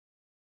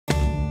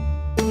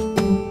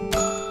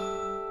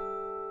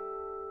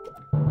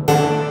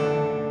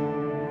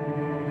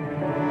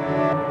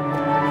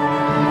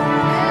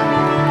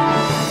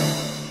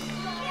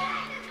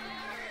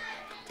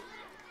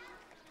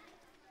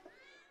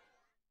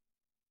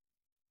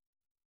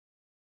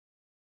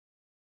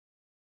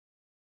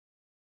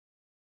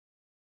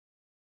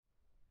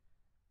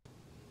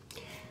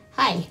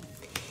Hi.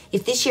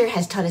 If this year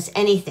has taught us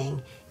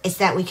anything, it's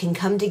that we can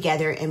come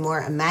together in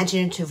more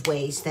imaginative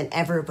ways than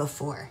ever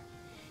before.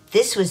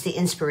 This was the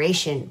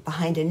inspiration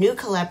behind a new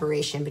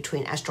collaboration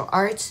between Astral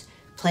Arts,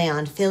 Play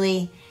on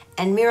Philly,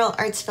 and Mural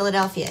Arts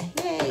Philadelphia.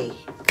 Yay!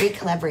 Great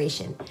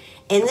collaboration.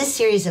 In this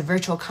series of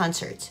virtual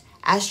concerts,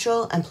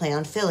 Astral and Play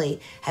on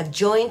Philly have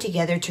joined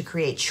together to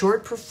create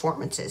short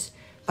performances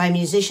by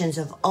musicians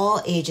of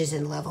all ages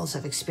and levels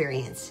of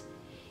experience.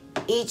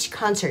 Each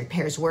concert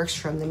pairs works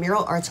from the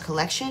Mural Arts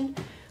collection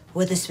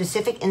with a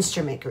specific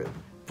instrument group: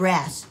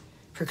 brass,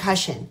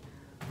 percussion,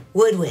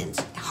 woodwinds,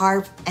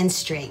 harp, and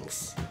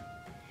strings.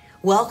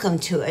 Welcome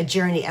to a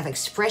journey of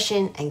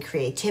expression and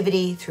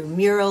creativity through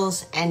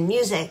murals and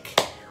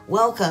music.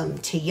 Welcome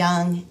to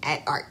Young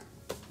at Art.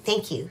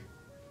 Thank you.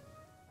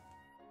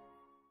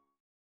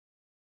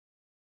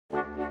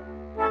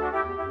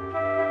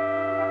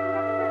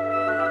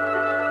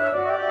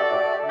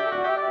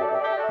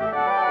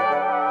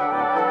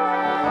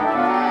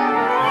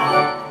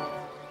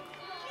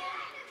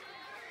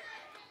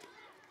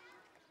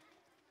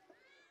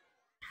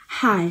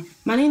 Hi,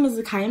 my name is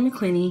Zakaya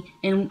McClinney,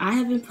 and I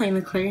have been playing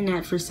the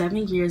clarinet for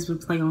 7 years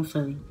with Play on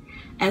Philly.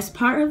 As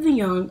part of the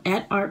Young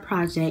at Art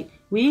project,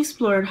 we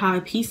explored how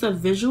a piece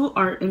of visual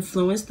art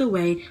influenced the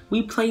way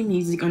we play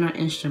music on our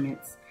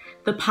instruments.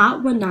 The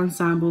Pop Wind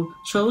Ensemble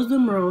chose the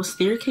mural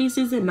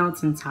Staircases and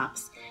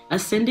Mountaintops,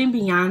 Ascending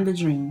Beyond the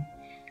Dream.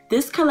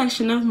 This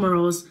collection of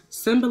murals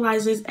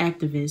symbolizes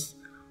activists'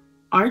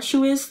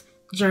 arduous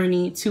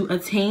journey to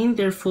attain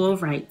their full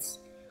rights.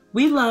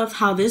 We love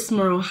how this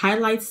mural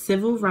highlights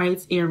civil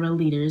rights era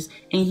leaders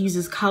and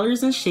uses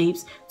colors and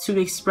shapes to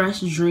express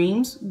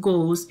dreams,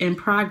 goals, and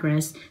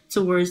progress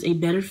towards a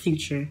better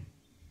future.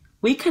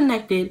 We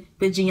connected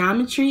the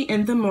geometry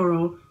in the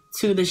mural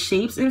to the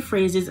shapes and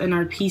phrases in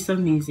our piece of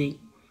music.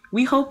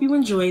 We hope you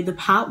enjoy the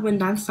Pop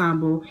Wind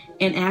Ensemble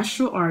and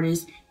Astral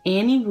artist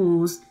Annie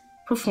Wu's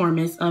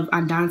performance of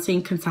Andante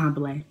and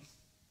Cantabile.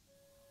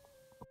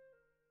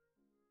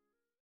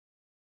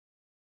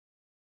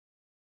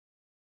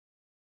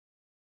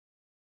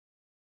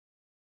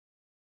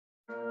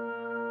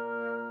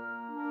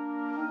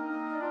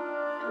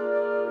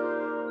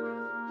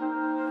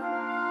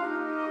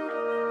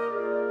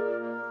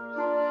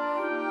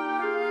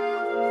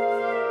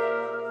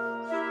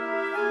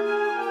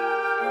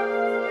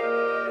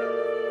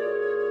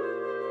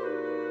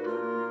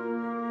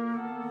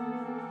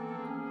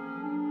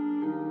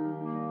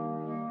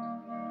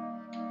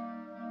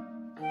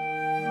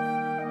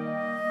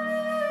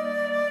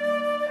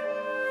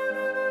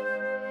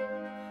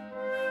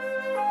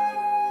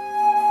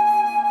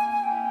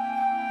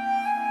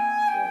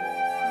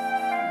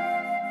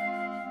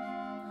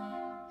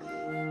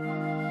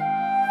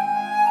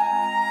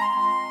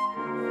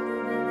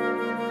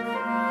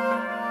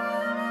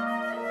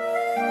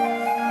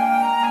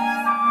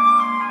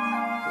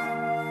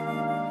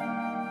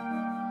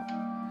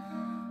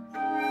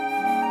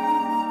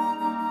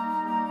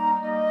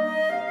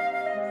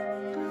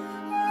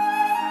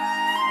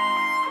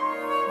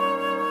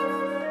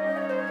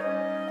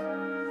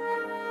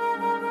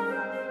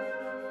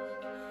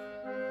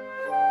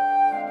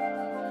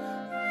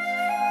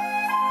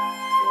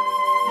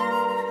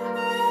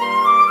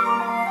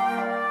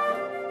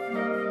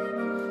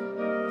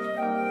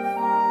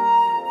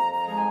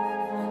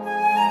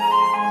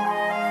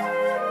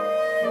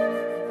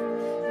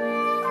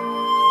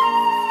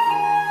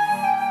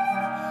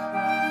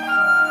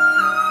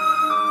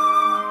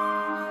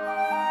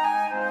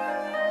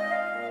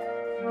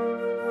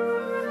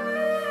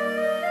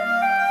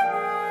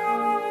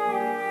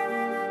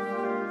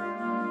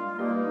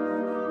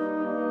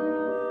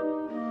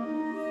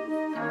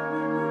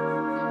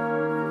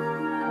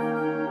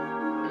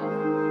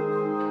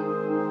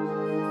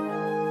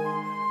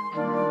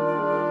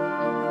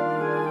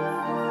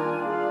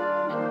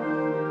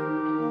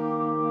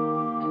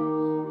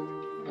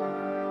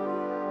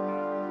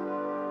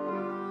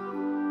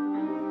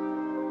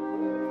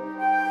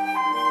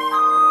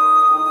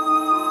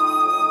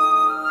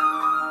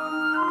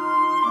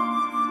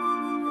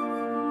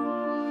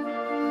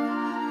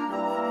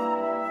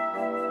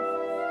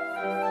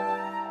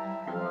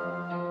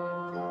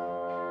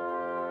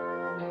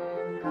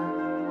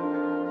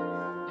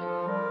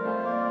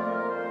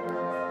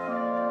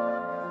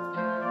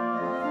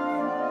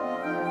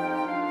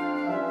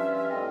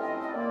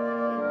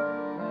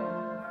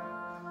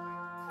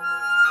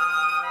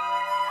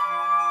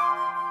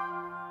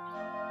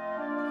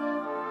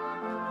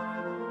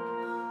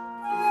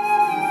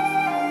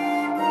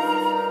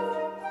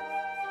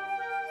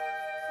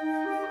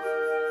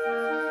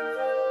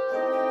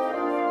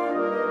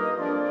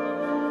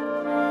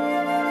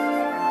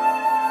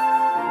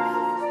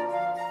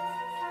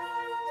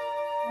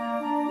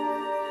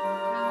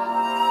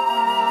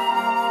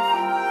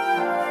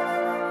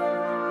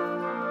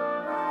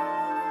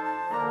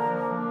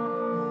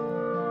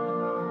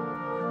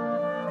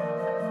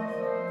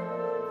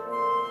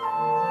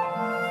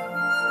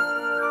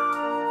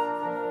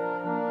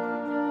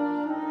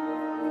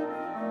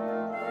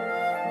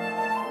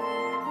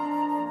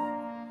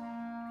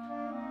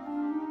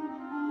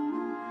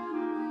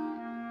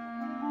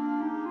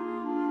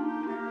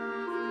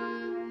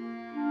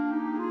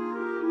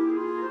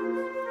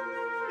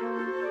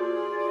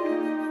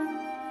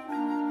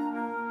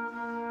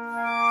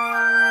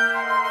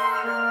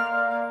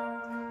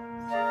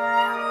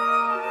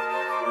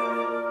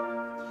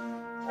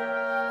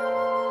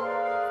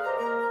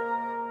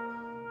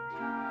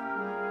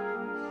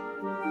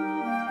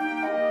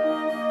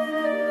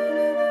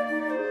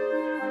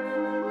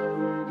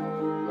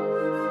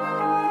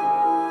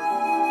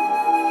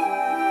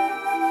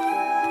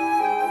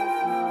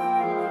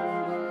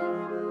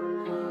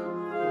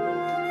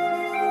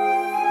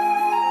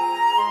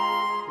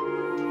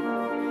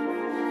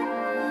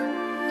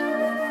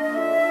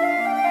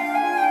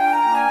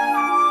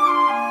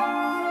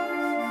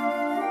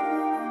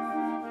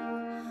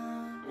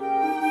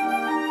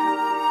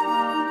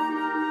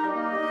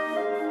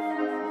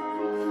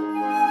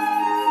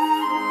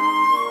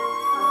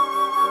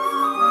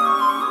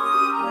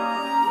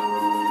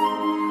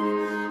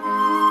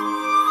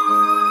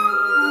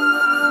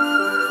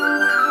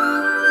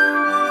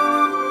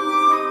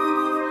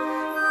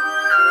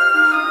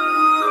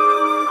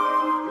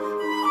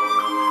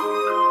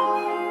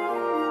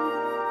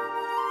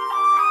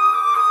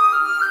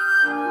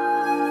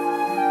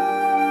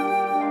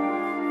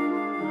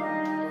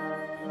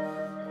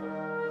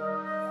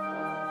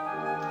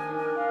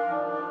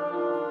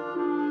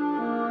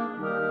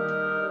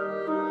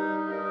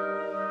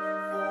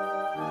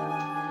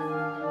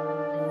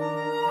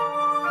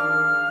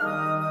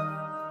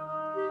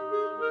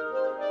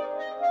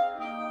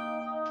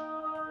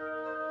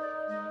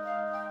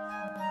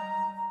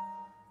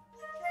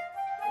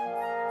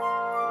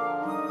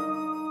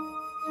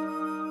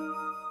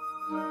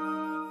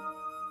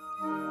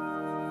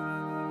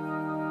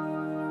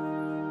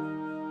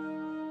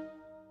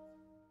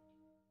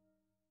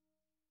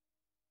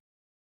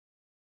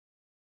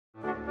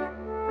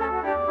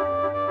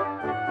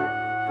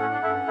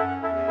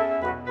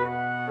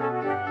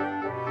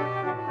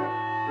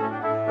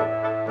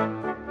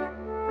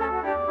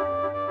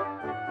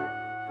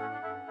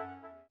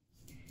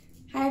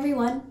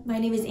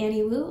 name is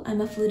Annie Wu.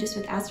 I'm a flutist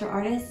with Astral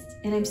Artists,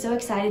 and I'm so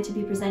excited to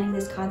be presenting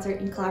this concert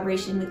in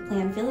collaboration with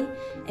Plan Philly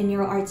and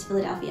Mural Arts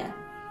Philadelphia.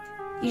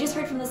 You just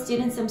heard from the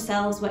students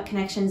themselves what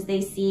connections they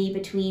see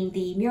between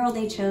the mural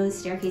they chose,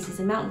 Staircases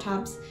and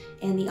Mountaintops,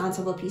 and the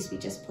ensemble piece we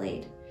just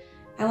played.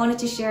 I wanted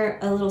to share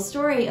a little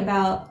story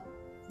about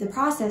the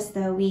process,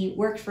 though. We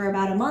worked for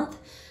about a month,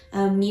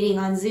 meeting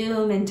on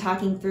Zoom and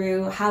talking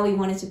through how we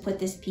wanted to put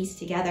this piece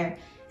together.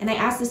 And I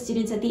asked the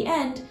students at the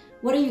end,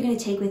 what are you going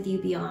to take with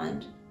you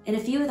beyond? And a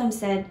few of them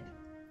said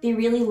they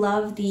really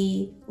love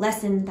the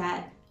lesson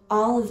that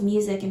all of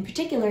music, and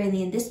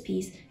particularly in this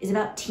piece, is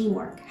about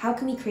teamwork. How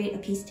can we create a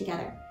piece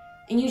together?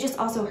 And you just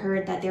also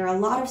heard that there are a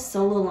lot of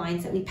solo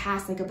lines that we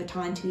pass like a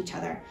baton to each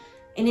other.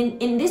 And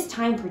in this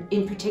time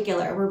in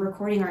particular, we're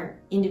recording our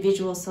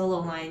individual solo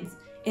lines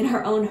in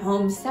our own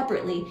homes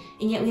separately,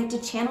 and yet we have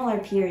to channel our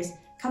peers,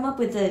 come up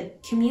with a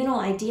communal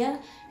idea,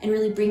 and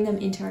really bring them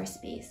into our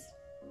space.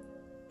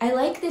 I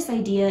like this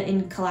idea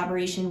in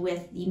collaboration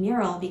with the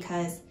mural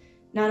because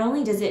not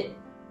only does it,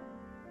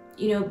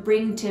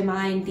 bring to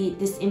mind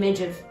this image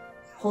of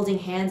holding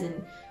hands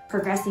and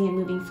progressing and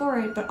moving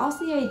forward, but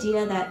also the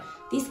idea that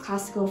these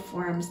classical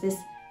forms, this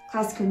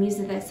classical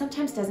music that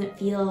sometimes doesn't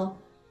feel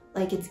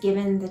like it's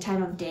given the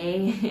time of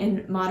day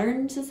in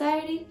modern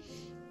society,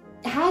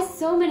 has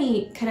so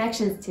many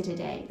connections to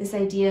today. This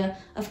idea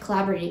of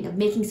collaborating, of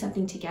making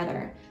something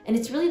together. And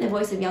it's really the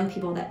voice of young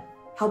people that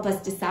help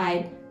us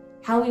decide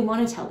how we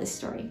want to tell this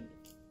story.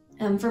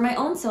 For my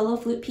own solo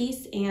flute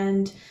piece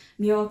and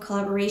mural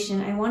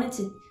collaboration, I wanted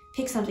to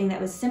pick something that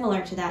was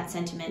similar to that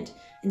sentiment,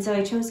 and so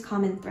I chose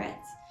Common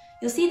Threads.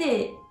 You'll see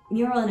the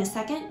mural in a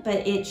second,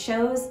 but it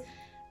shows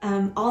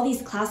all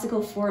these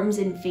classical forms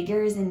and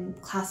figures in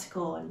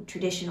classical and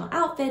traditional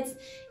outfits,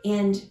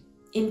 and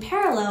in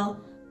parallel,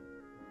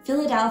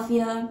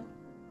 Philadelphia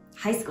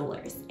high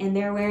schoolers, and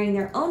they're wearing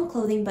their own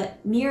clothing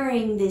but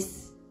mirroring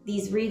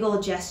these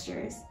regal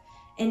gestures.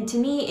 And to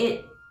me,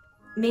 it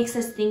makes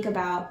us think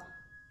about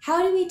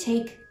how do we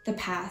take the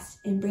past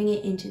and bring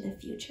it into the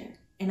future?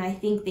 And I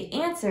think the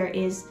answer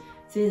is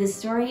through the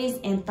stories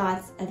and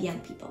thoughts of young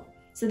people.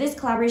 So this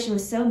collaboration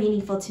was so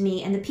meaningful to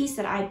me, and the piece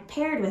that I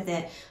paired with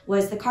it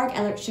was the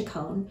Karg-Elert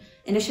Chaconne.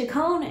 And a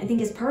chaconne, I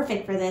think, is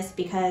perfect for this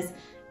because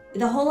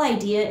the whole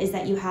idea is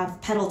that you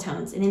have pedal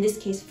tones, and in this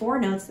case, 4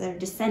 notes that are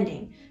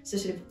descending, so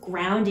sort of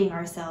grounding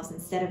ourselves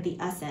instead of the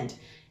ascent.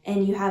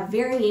 And you have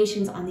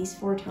variations on these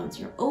 4 tones.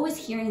 You're always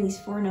hearing these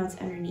 4 notes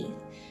underneath.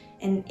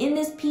 And in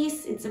this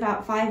piece, it's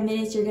about 5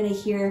 minutes. You're going to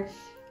hear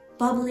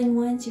bubbling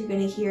ones, you're going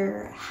to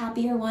hear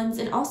happier ones,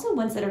 and also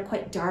ones that are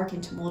quite dark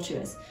and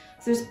tumultuous.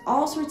 So there's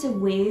all sorts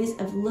of ways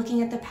of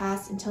looking at the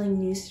past and telling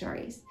new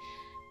stories.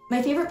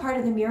 My favorite part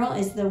of the mural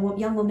is the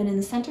young woman in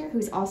the center,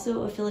 who's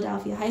also a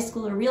Philadelphia high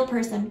school, a real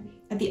person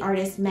that the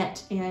artist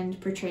met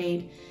and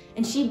portrayed,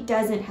 and she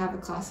doesn't have a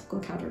classical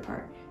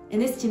counterpart. And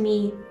this to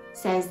me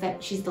says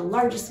that she's the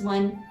largest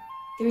one.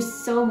 There's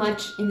so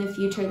much in the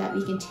future that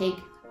we can take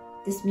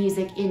this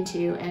music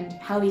into, and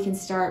how we can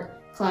start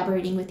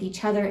collaborating with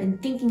each other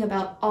and thinking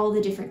about all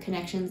the different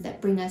connections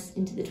that bring us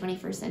into the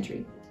 21st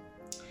century.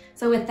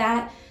 So with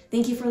that,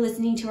 thank you for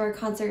listening to our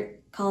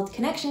concert called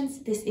Connections.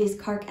 This is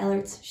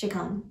Karg-Elert's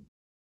Chaconne.